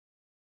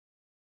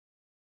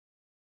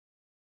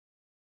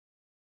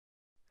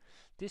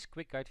This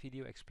quick guide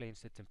video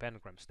explains the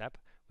tympanogram step,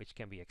 which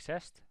can be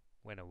accessed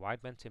when a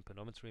wideband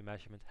tympanometry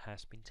measurement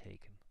has been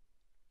taken.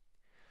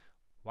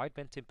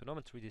 Wideband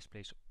tympanometry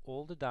displays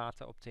all the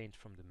data obtained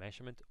from the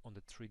measurement on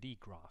the 3D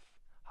graph.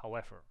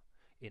 However,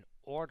 in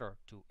order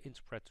to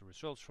interpret the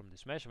results from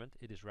this measurement,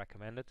 it is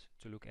recommended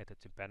to look at the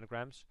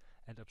tympanograms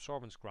and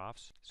absorbance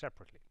graphs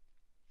separately.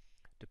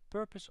 The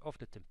purpose of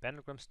the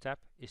tympanogram step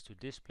is to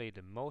display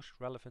the most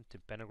relevant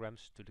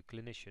tympanograms to the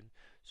clinician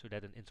so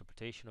that an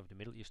interpretation of the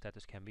middle ear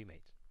status can be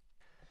made.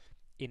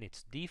 In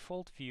its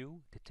default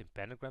view, the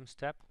tympanogram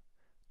step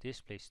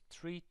displays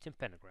 3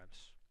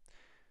 tympanograms.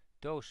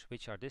 Those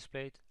which are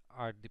displayed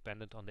are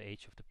dependent on the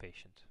age of the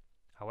patient.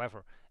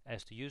 However,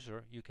 as the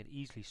user, you can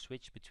easily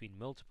switch between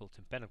multiple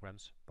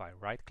tympanograms by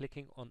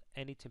right-clicking on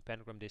any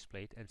tympanogram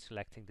displayed and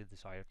selecting the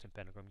desired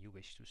tympanogram you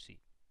wish to see.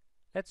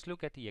 Let's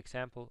look at the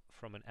example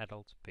from an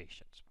adult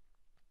patient.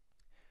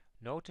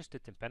 Notice the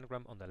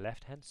tympanogram on the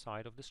left-hand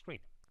side of the screen.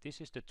 This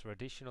is the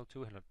traditional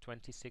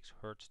 226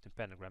 Hz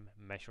tympanogram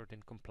measured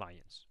in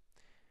compliance.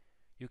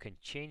 You can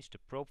change the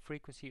probe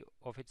frequency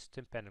of its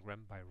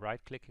tympanogram by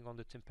right-clicking on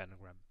the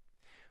tympanogram.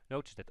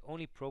 Notice that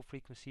only probe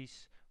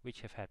frequencies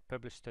which have had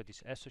published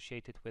studies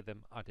associated with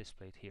them are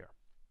displayed here.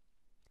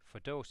 For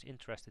those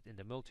interested in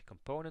the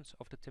multi-components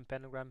of the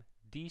tympanogram,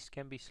 these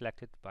can be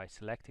selected by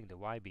selecting the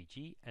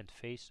YBG and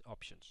phase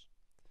options.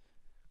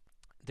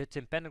 The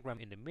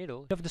tympanogram in the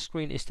middle of the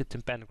screen is the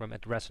tympanogram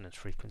at resonance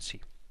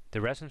frequency.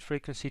 The resonance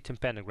frequency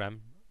tympanogram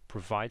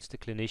provides the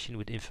clinician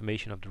with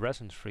information of the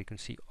resonance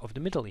frequency of the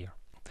middle ear.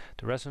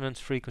 The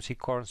resonance frequency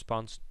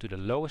corresponds to the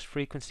lowest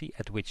frequency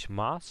at which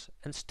mass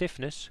and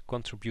stiffness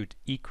contribute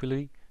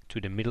equally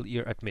to the middle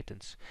ear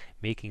admittance,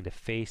 making the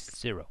phase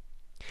 0.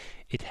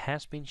 It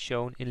has been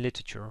shown in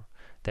literature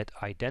that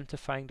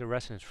identifying the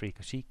resonance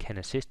frequency can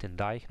assist in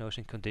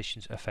diagnosing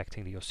conditions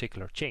affecting the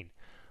ossicular chain,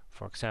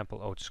 for example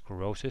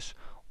otosclerosis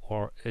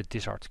or a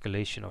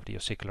disarticulation of the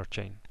ossicular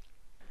chain.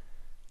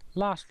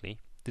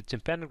 Lastly, the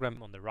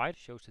tympanogram on the right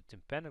shows the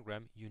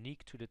tympanogram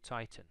unique to the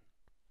Titan,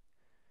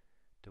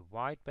 the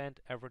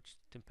wideband-averaged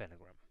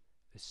tympanogram.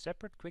 A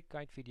separate quick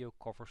guide video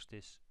covers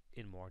this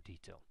in more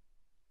detail.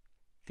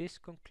 This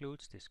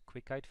concludes this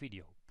quick guide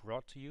video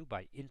brought to you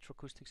by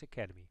Introacoustics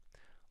Academy.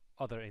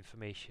 Other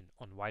information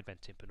on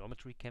wideband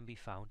tympanometry can be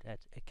found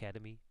at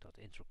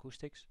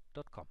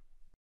academy.introacoustics.com.